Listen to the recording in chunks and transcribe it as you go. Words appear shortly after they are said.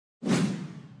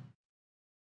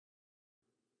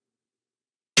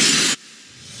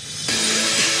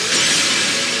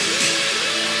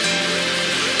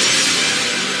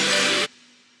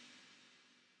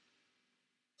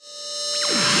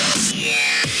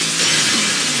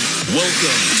Welcome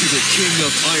to the King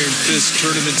of Iron Fist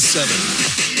Tournament 7.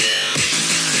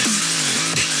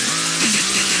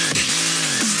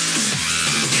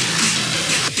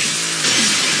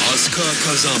 Asuka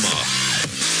Kazama.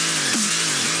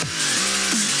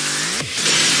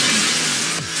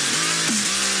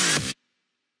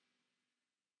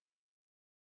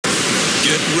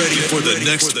 Get ready for the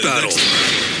next battle.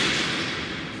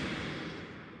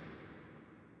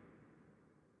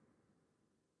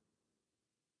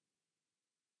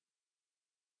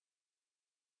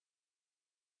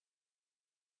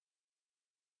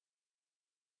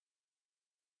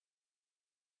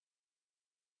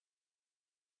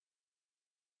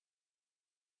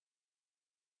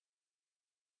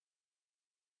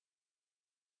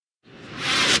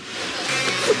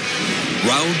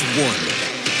 Round 1.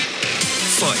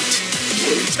 Fight.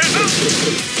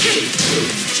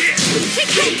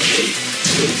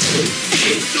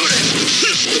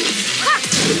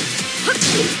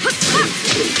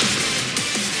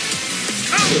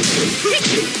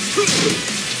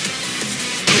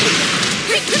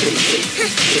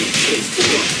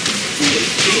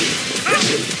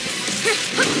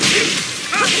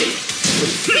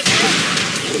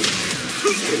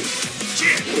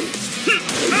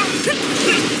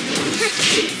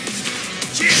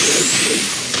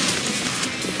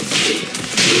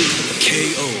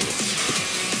 KO.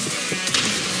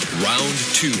 Round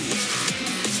 2.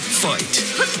 Fight.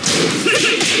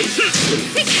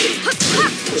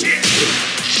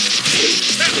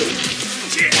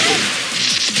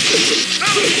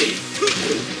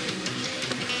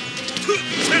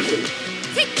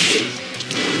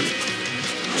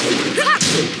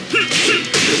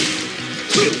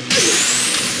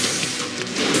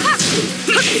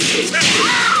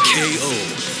 KO.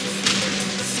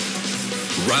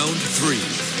 Round 3.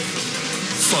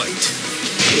 Fight.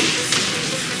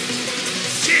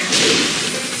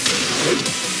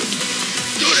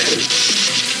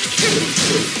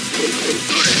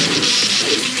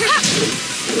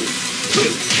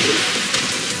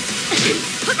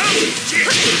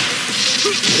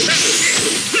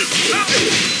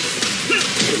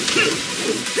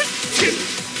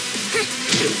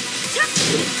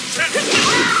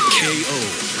 KO.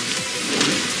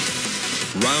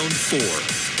 Round 4.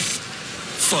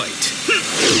 Fight.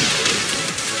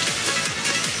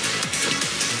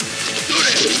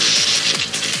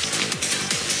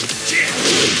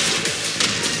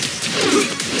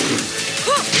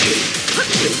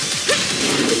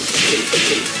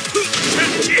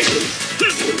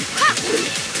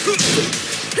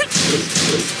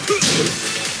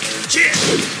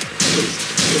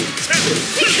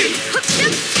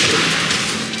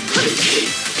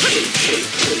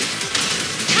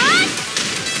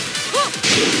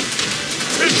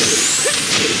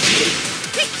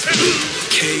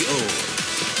 KO.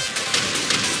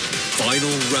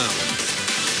 Final round.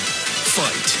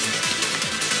 Fight.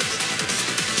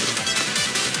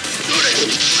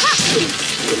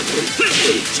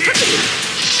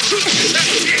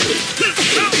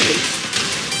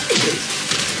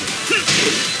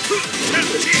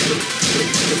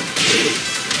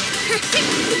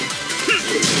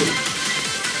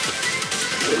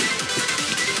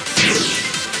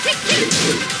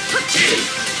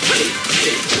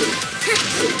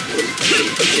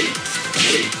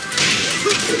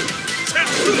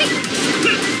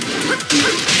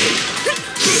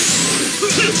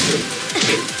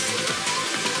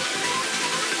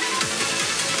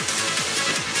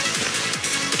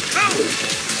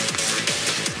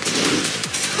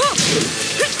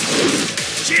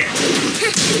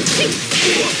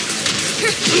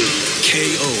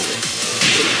 KO.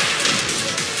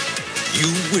 You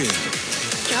win.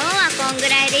 今日はこんぐ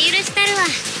らいで許したるわ。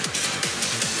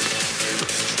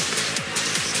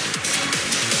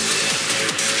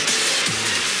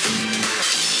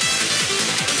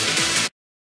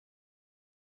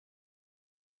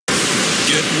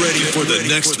Get ready for the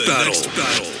next battle. 当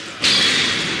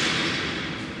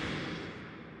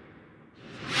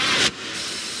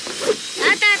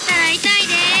たったら痛い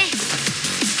で。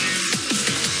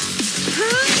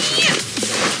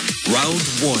Round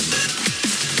 1.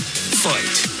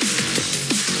 Fight.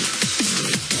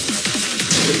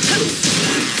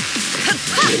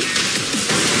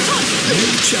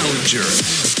 New challenger.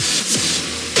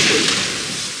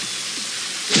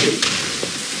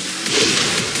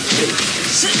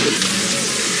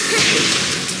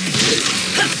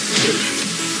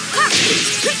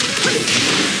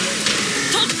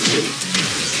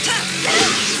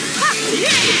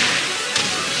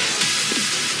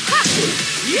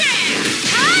 Yeah!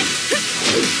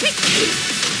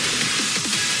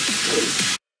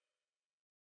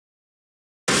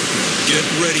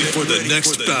 ready for the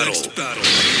next battle.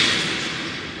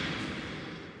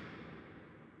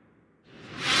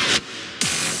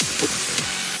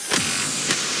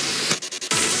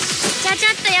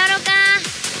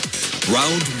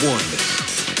 Round 1.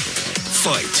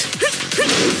 Fight.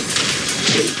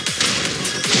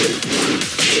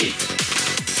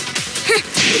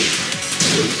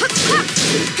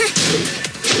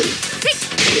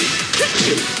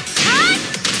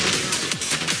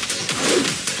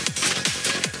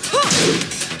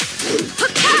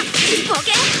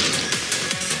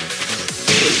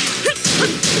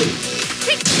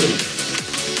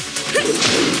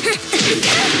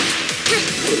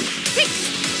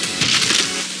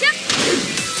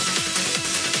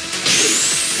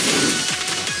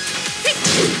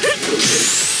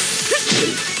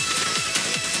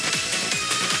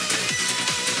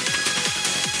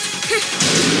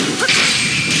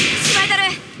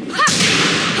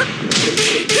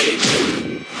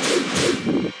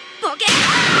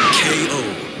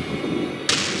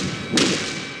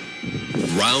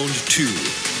 Round 2.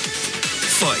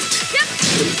 Fight.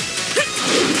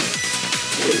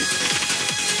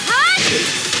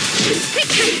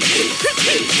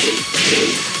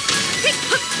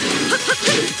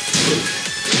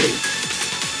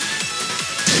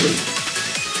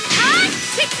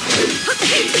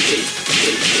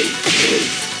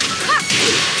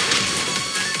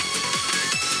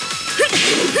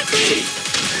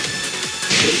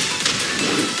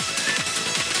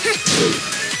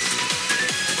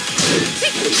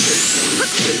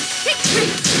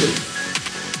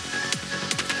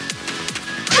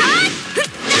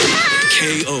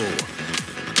 KO.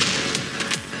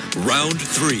 Round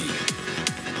 3.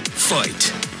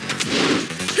 Fight.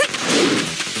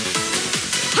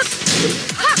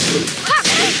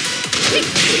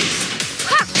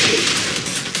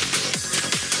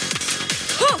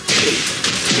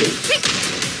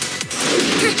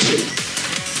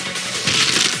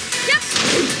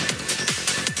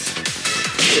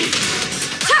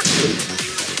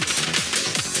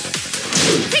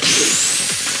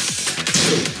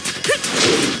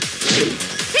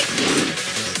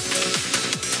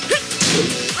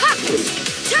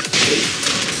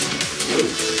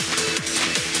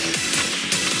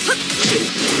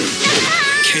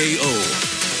 KO.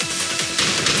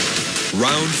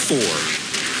 Round 4.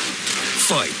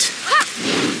 Fight.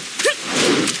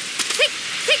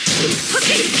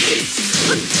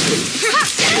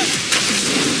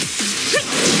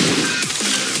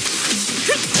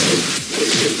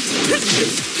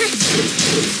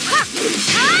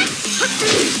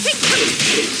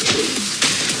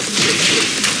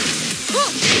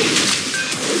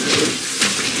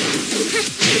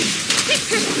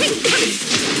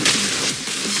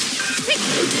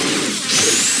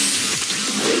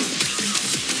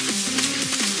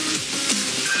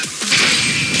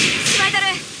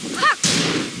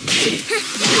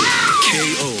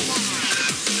 KO.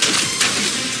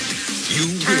 You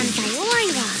win.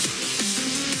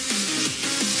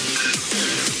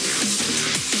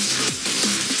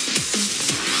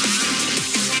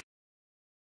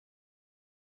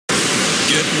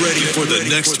 Get ready for the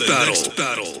next battle.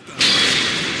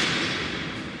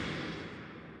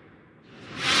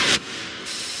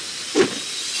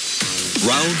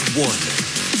 Round 1.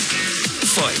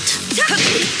 Fight.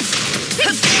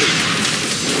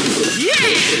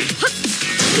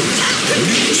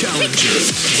 New challenger.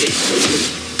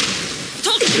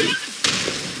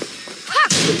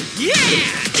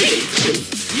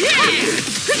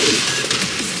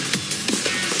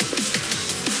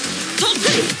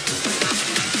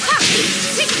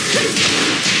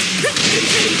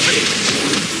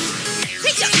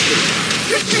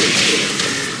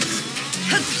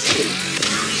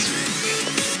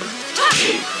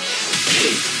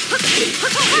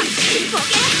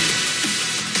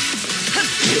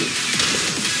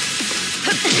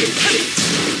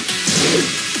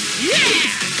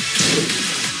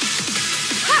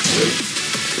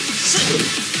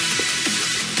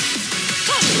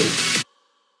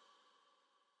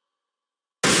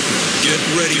 Get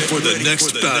ready for the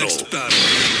next battle.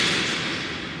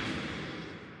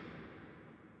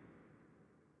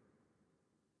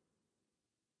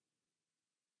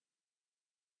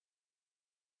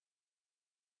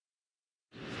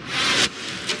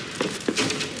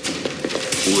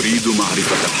 أريد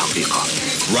معرفة الحقيقة.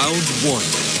 Round 1.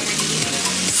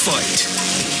 Fight.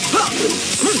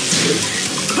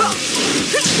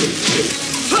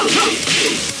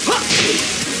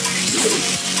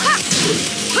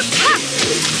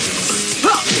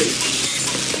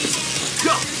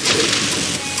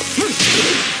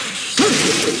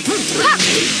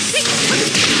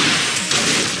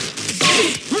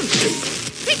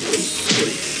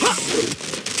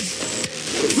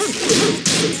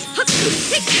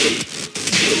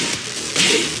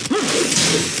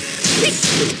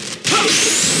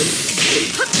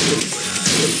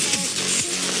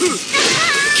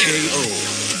 KO.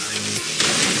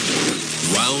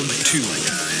 Round 2.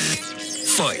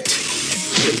 Fight.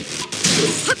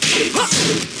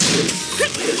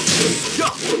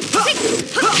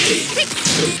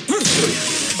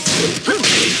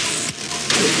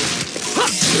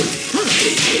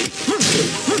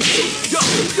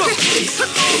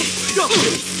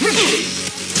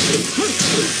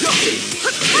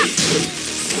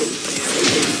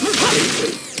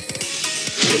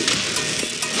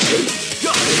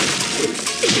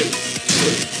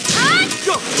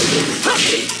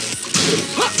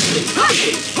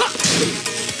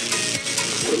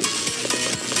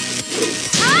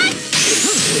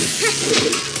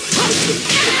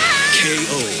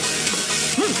 KO.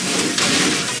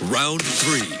 Round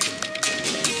 3.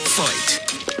 Fight.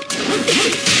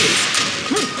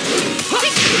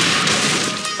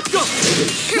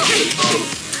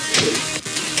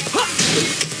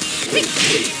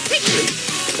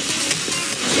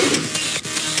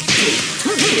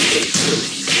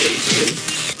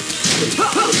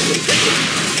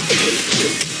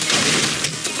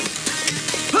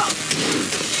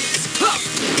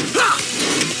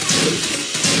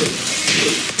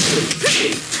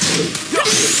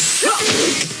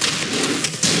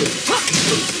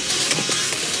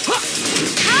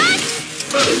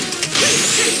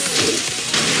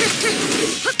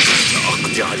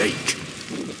 سأقضي عليك.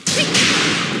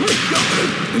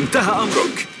 انتهى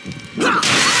أمرك.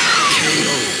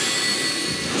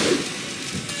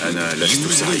 أنا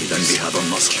لست سعيدا بهذا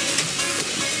النصر.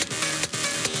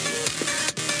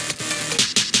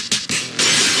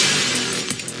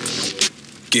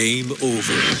 Game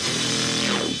over.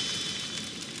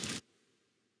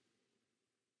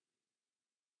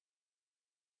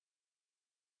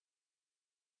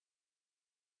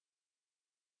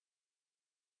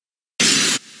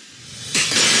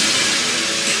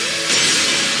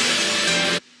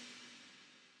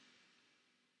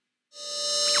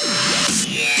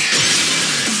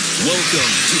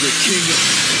 Welcome to the King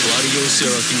Claudio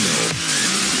Serafino.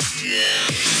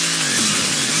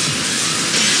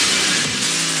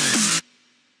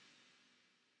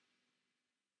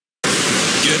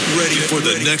 Get ready for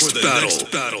the next battle.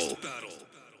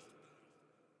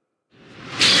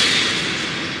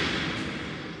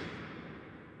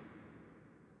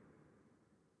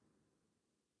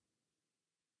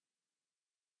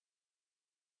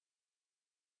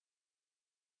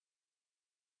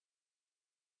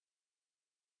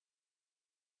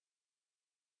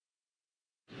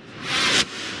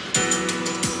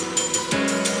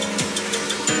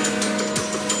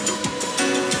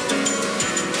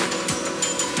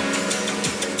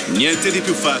 Niente di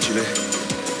più facile.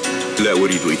 لا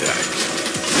أريد إيذائك،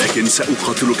 لكن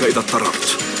سأقاتلك إذا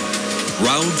اضطررت.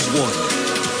 Round 1.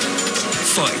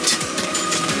 Fight.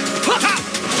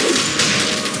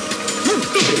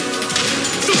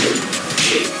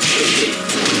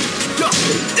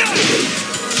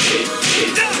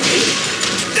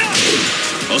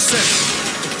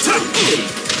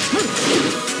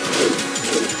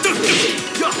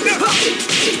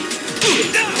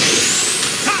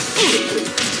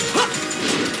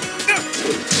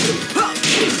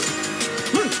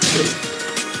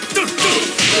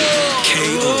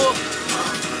 KO.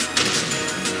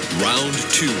 Round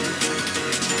 2.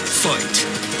 Fight.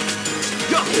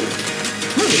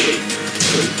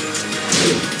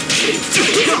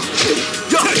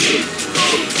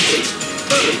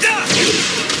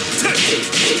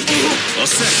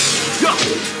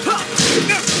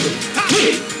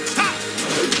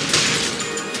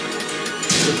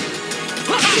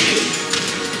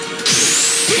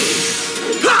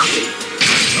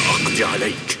 سأقضي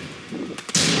عليك.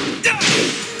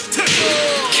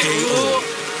 KO.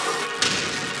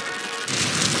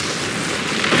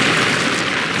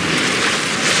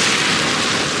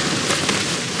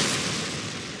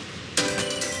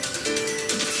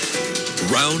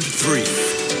 Round 3.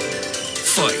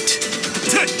 Fight.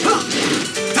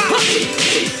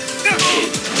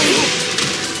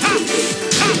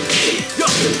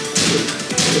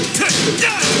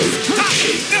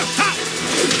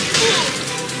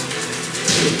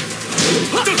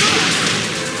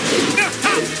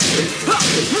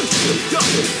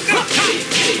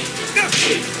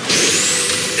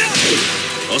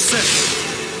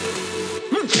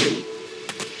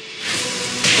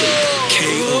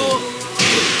 KO.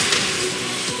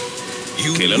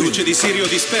 Che la luce di Sirio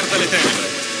disperda le tenebre.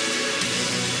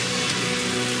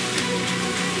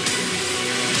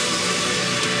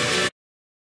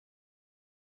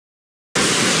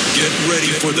 Get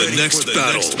ready for the next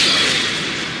battle.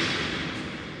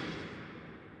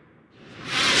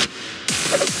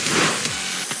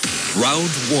 Round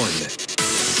 1.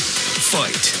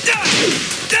 Fight.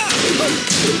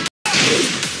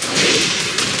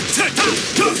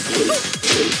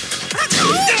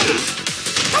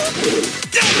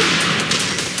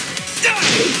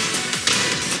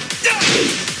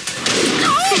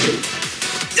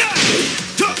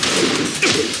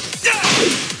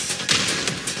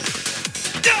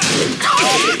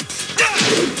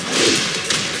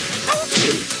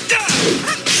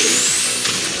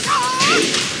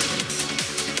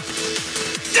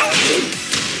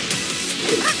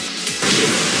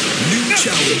 New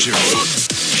challenger.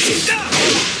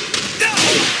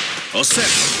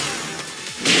 Osserva.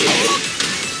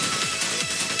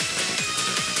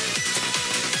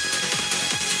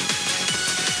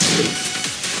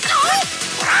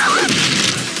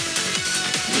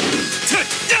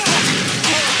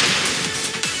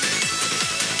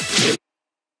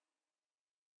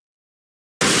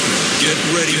 Get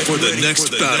ready for the next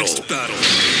battle.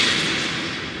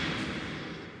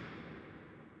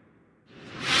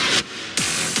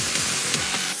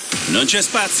 Non c'è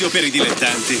spazio per i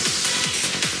dilettanti.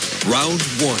 Round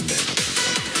 1.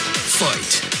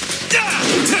 Fight.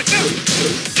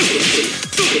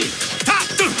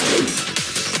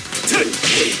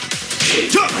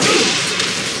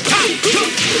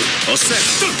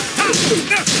 Osserva.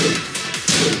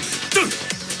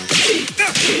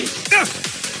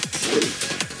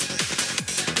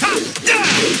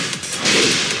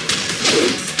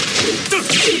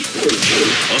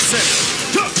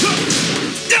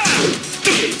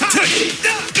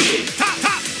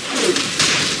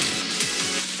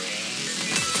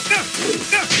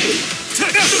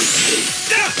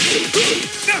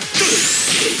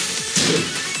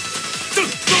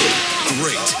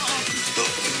 Great.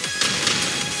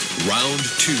 Round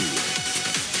 2.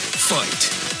 Fight.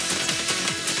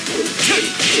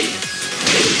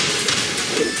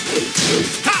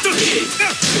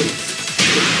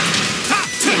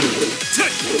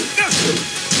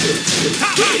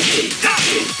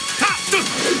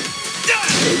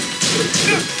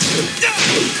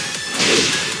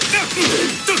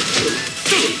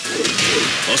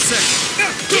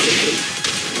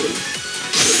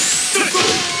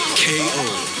 KO.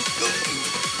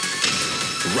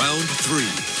 Round 3.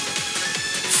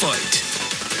 Fight.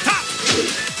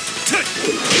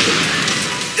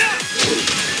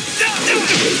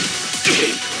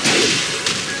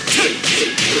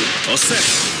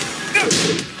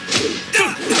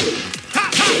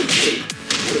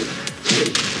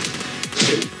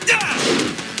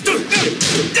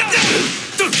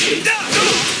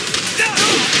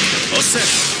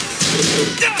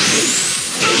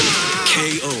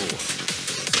 KO.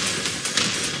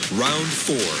 Round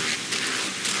 4.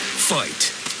 Fight.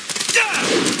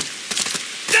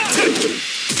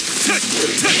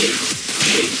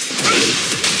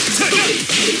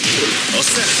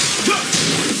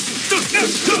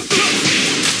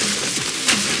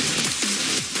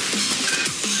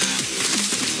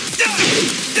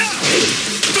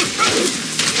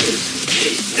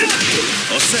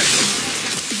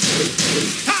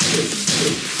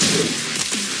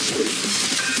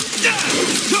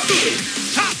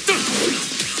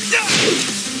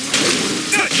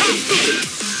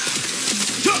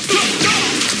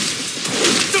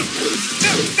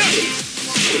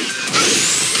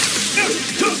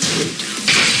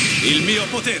 Il mio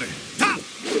potere.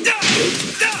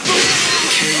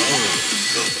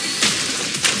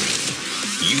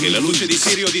 Che la luce di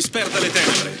Sirio disperda le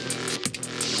tenebre.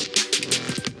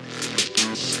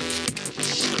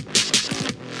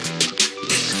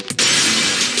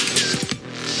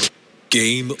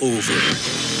 Game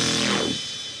over.